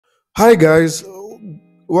Hi guys,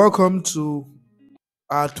 welcome to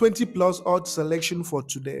our 20 plus odd selection for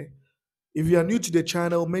today. If you are new to the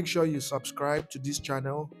channel, make sure you subscribe to this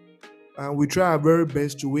channel. We try our very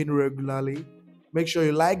best to win regularly. Make sure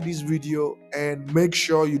you like this video and make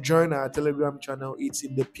sure you join our Telegram channel. It's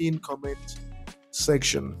in the pinned comment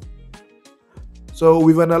section. So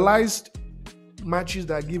we've analyzed matches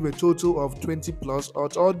that give a total of 20 plus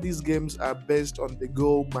odds. All these games are based on the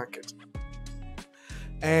goal market.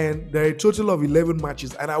 And there are a total of 11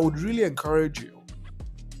 matches, and I would really encourage you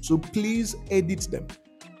to please edit them.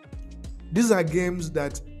 These are games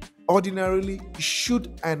that ordinarily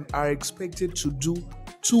should and are expected to do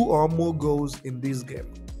 2 or more goals in this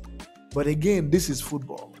game. But again, this is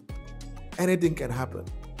football. Anything can happen.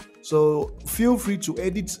 So feel free to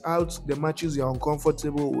edit out the matches you're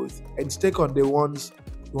uncomfortable with and stake on the ones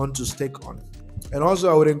you want to stake on. And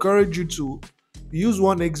also, I would encourage you to use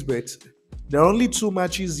 1xBet. There are only 2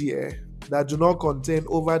 matches here that do not contain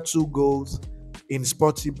over 2 goals in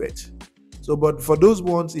Sportybet. So, but for those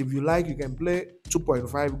ones, if you like, you can play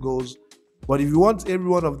 2.5 goals. But if you want every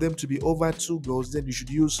one of them to be over 2 goals, then you should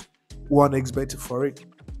use 1xBet for it.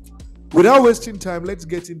 Without wasting time, let's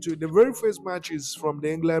get into it. The very first match is from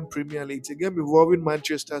the England Premier League. It's a game involving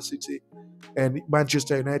Manchester City and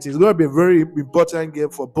Manchester United. It's going to be a very important game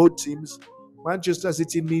for both teams. Manchester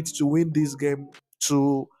City needs to win this game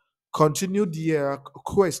to continue their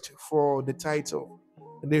quest for the title.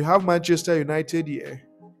 And they have Manchester United here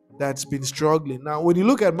that's been struggling. Now, when you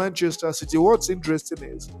look at Manchester City, what's interesting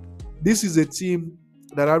is this is a team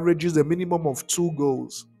that averages a minimum of 2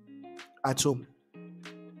 goals at home.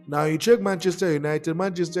 Now, you check Manchester United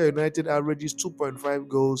averages 2.5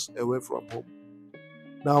 goals away from home.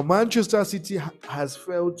 Now, Manchester City has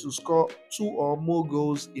failed to score 2 or more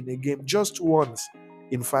goals in a game just once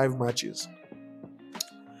in 5 matches.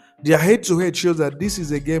 Their head-to-head shows that this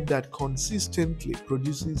is a game that consistently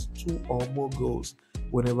produces 2 or more goals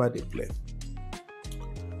whenever they play.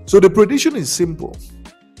 So the prediction is simple.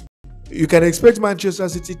 You can expect Manchester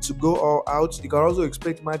City to go all out. You can also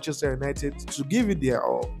expect Manchester United to give it their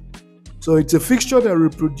all. So it's a fixture that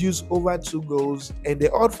will produce over 2 goals, and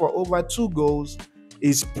the odd for over 2 goals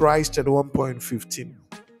is priced at 1.15.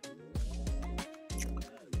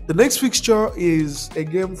 The next fixture is a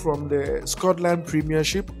game from the Scotland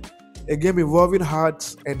Premiership, a game involving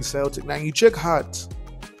Hearts and Celtic. Now you check Hearts.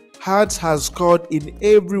 Hearts has scored in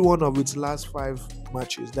every one of its last 5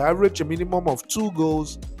 matches. They average a minimum of 2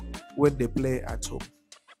 goals when they play at home.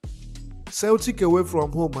 Celtic away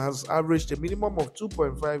from home has averaged a minimum of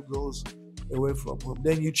 2.5 goals away from home.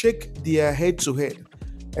 Then you check their head-to-head,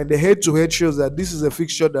 and the head-to-head shows that this is a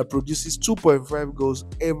fixture that produces 2.5 goals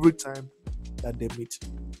every time that they meet.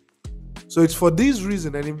 So it's for this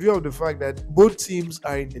reason, and in view of the fact that both teams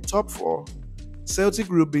are in the top 4, Celtic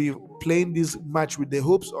will be playing this match with the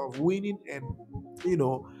hopes of winning and,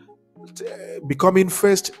 becoming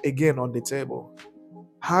first again on the table.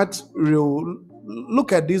 Hearts will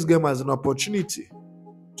look at this game as an opportunity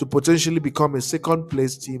to potentially become a second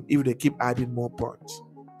place team if they keep adding more points.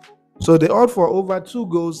 So the odd for over 2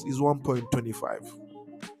 goals is 1.25.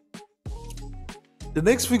 The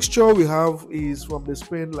next fixture we have is from the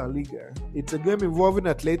Spain La Liga. It's a game involving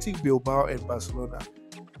Athletic Bilbao and Barcelona.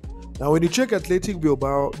 Now, when you check Athletic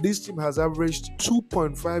Bilbao, this team has averaged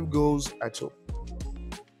 2.5 goals at home.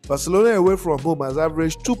 Barcelona away from home has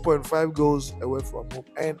averaged 2.5 goals away from home.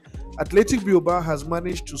 And Athletic Bilbao has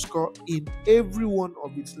managed to score in every one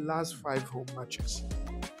of its last 5 home matches.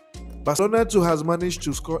 Barcelona too has managed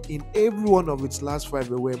to score in every one of its last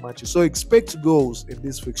 5 away matches. So expect goals in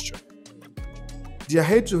this fixture. Their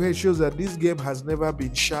head-to-head shows that this game has never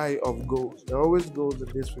been shy of goals. There are always goals in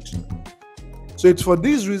this fixture. So it's for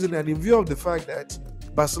this reason, and in view of the fact that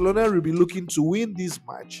Barcelona will be looking to win this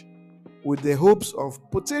match with the hopes of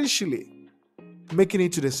potentially making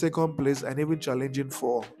it to the second place and even challenging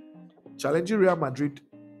Real Madrid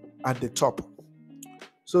at the top.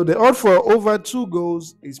 So the odd for over 2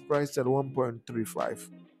 goals is priced at 1.35.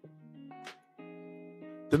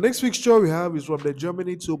 The next fixture we have is from the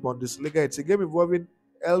Germany 2 Bundesliga. It's a game involving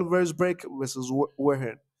Elversberg versus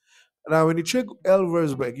Wehen. Now, when you check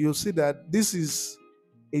Elversberg, you'll see that this is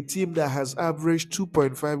a team that has averaged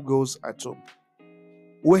 2.5 goals at home.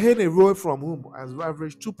 Wehen away from home has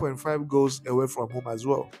averaged 2.5 goals away from home as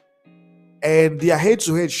well. And their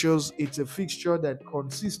head-to-head shows it's a fixture that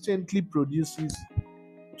consistently produces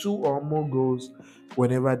 2 or more goals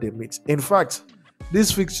whenever they meet. In fact,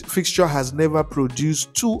 this fixture has never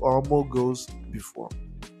produced 2 or more goals before.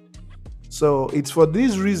 So it's for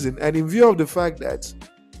this reason, and in view of the fact that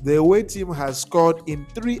the away team has scored in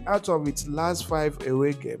 3 out of its last 5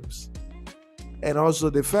 away games, and also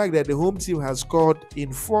the fact that the home team has scored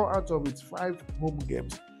in 4 out of its 5 home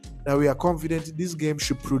games, that we are confident this game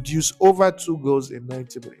should produce over 2 goals in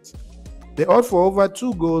 90 minutes. The odd for over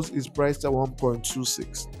 2 goals is priced at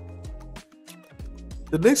 1.26.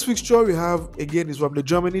 The next fixture we have again is from the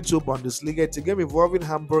Germany 2 Bundesliga. It's a game involving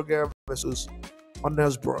Hamburger versus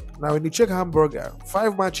Onnersbruck. Now, when you check Hamburger,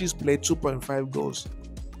 5 matches played, 2.5 goals.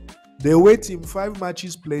 The away team, 5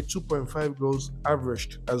 matches played, 2.5 goals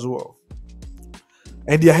averaged as well.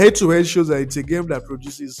 And their head-to-head shows that it's a game that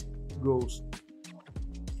produces goals.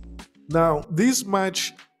 Now, this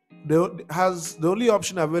match has the only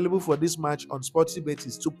option available for this match on Sportsybet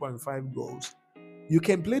is 2.5 goals. You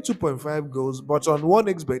can play 2.5 goals, but on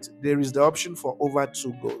 1xBet, there is the option for over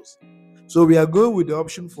 2 goals. So we are going with the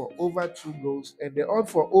option for over 2 goals, and the odd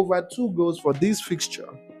for over 2 goals for this fixture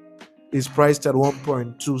is priced at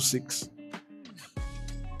 1.26.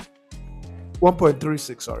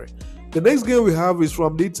 1.36, sorry. The next game we have is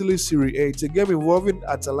from the Italy Serie A. It's a game involving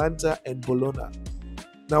Atalanta and Bologna.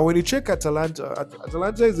 Now, when you check Atalanta,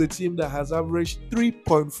 Atalanta is a team that has averaged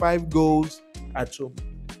 3.5 goals at home.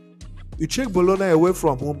 You check Bologna away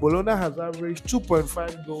from home. Bologna has averaged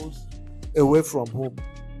 2.5 goals away from home.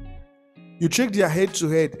 You check their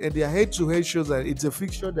head-to-head, and their head-to-head shows that it's a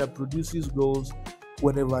fixture that produces goals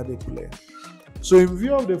whenever they play. So in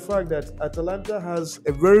view of the fact that Atalanta has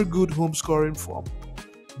a very good home scoring form,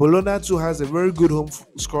 Bologna too has a very good home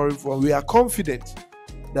scoring form, we are confident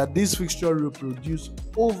that this fixture will produce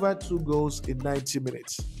over 2 goals in 90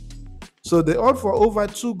 minutes. So the odd for over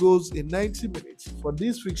 2 goals in 90 minutes for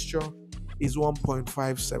this fixture is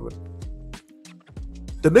 1.57.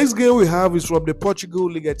 The next game we have is from the Portugal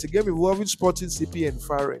League. It's a game involving Sporting CP and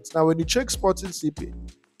Farense. Now, when you check Sporting CP,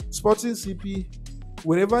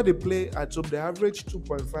 whenever they play at home, they average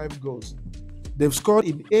 2.5 goals. They've scored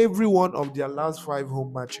in every one of their last 5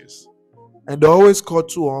 home matches, and they always score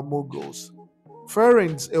 2 or more goals.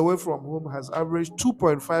 Farense away from home has averaged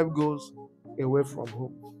 2.5 goals away from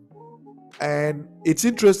home. And it's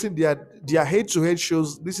interesting that their head-to-head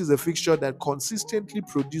shows this is a fixture that consistently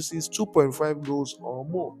produces 2.5 goals or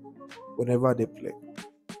more whenever they play.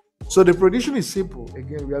 So the prediction is simple.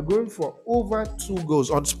 Again, we are going for over 2 goals.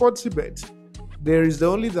 On Sportsybet, there is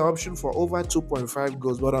only the option for over 2.5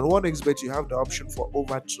 goals, but on 1xBet, you have the option for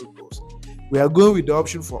over 2 goals. We are going with the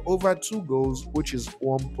option for over 2 goals, which is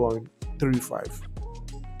 1.35.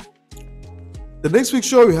 The next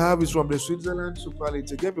fixture we have is from the Switzerland Super League.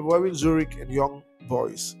 It's a game involving Zurich and Young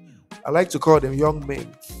Boys. I like to call them young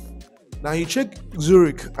men. Now, you check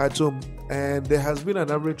Zurich at home, and there has been an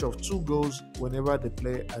average of 2 goals whenever they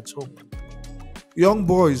play at home. Young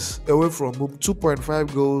Boys away from home,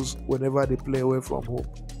 2.5 goals whenever they play away from home.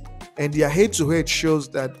 And their head-to-head shows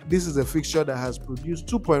that this is a fixture that has produced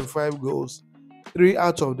 2.5 goals 3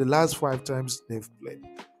 out of the last 5 times they've played.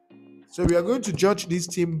 So we are going to judge this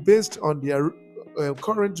team based on their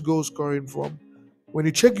current goal scoring form. When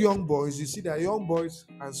you check Young Boys, you see that Young Boys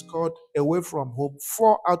has scored away from home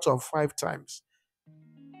 4 out of 5 times.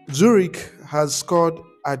 Zurich has scored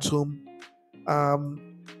at home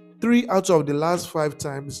 3 out of the last 5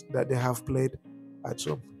 times that they have played at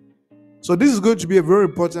home. So this is going to be a very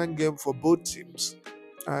important game for both teams.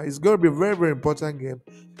 It's going to be a very, very important game.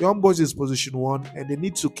 Young Boys is position 1, and they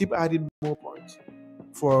need to keep adding more points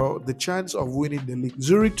for the chance of winning the league.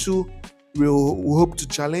 Zurich too will hope to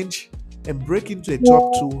challenge and break into a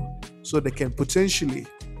top 2 so they can potentially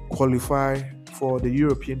qualify for the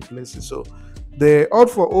European places. So the odd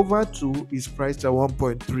for over 2 is priced at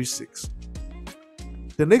 1.36.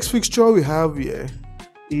 The next fixture we have here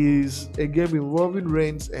is a game involving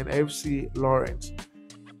Rennes and FC Lorient.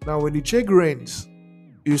 Now, when you check Rennes,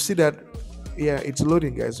 you see that, it's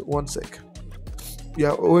loading, guys. 1 sec.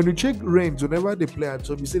 When you check Rennes, whenever they play at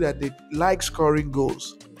home, you see that they like scoring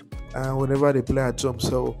goals whenever they play at home.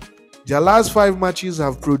 So their last 5 matches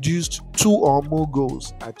have produced 2 or more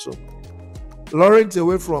goals at home. Lorient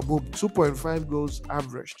away from home, 2.5 goals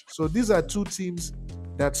averaged. So these are 2 teams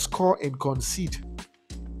that score and concede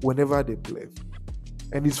whenever they play.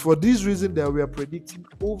 And it's for this reason that we are predicting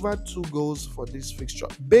over 2 goals for this fixture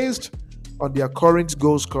based on their current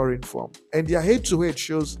goal scoring form. And their head-to-head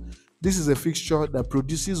shows this is a fixture that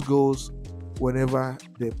produces goals whenever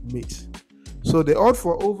they meet. So the odd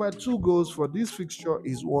for over 2 goals for this fixture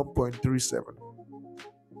is 1.37.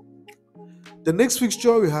 The next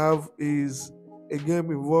fixture we have is a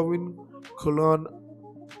game involving Cologne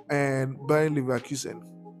and Bayern Leverkusen.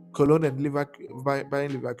 Bayern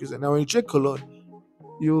Leverkusen. Now, when you check Cologne,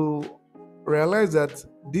 you realize that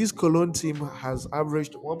this Cologne team has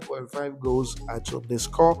averaged 1.5 goals at home. They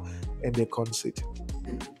score and they concede.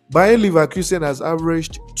 Bayer Leverkusen has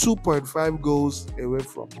averaged 2.5 goals away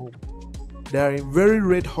from home. They are in very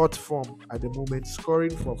red hot form at the moment,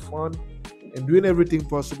 scoring for fun and doing everything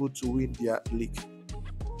possible to win their league.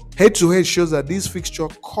 Head to head shows that this fixture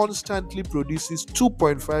constantly produces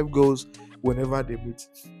 2.5 goals whenever they meet.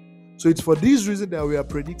 So it's for this reason that we are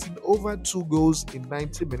predicting over 2 goals in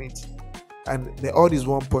 90 minutes, and the odd is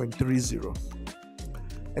 1.30.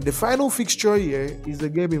 And the final fixture here is a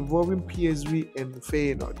game involving PSV and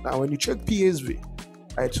Feyenoord. Now, when you check PSV,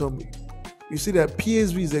 I told me, you see that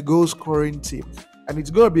PSV is a goal scoring team, and it's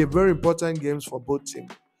going to be a very important game for both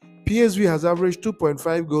teams. PSV has averaged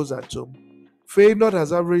 2.5 goals at home. Feyenoord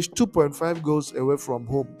has averaged 2.5 goals away from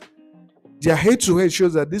home. Their head-to-head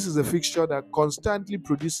shows that this is a fixture that constantly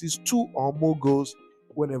produces 2 or more goals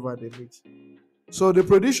whenever they meet. So the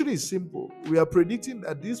prediction is simple. We are predicting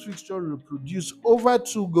that this fixture will produce over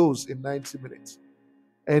 2 goals in 90 minutes.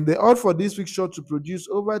 And the odd for this fixture to produce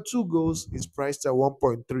over 2 goals is priced at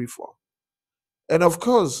 1.34. And of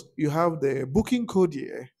course, you have the booking code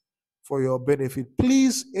here for your benefit.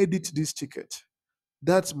 Please edit this ticket.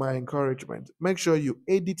 That's my encouragement. Make sure you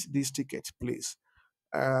edit this ticket, please,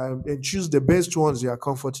 and choose the best ones you are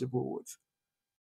comfortable with.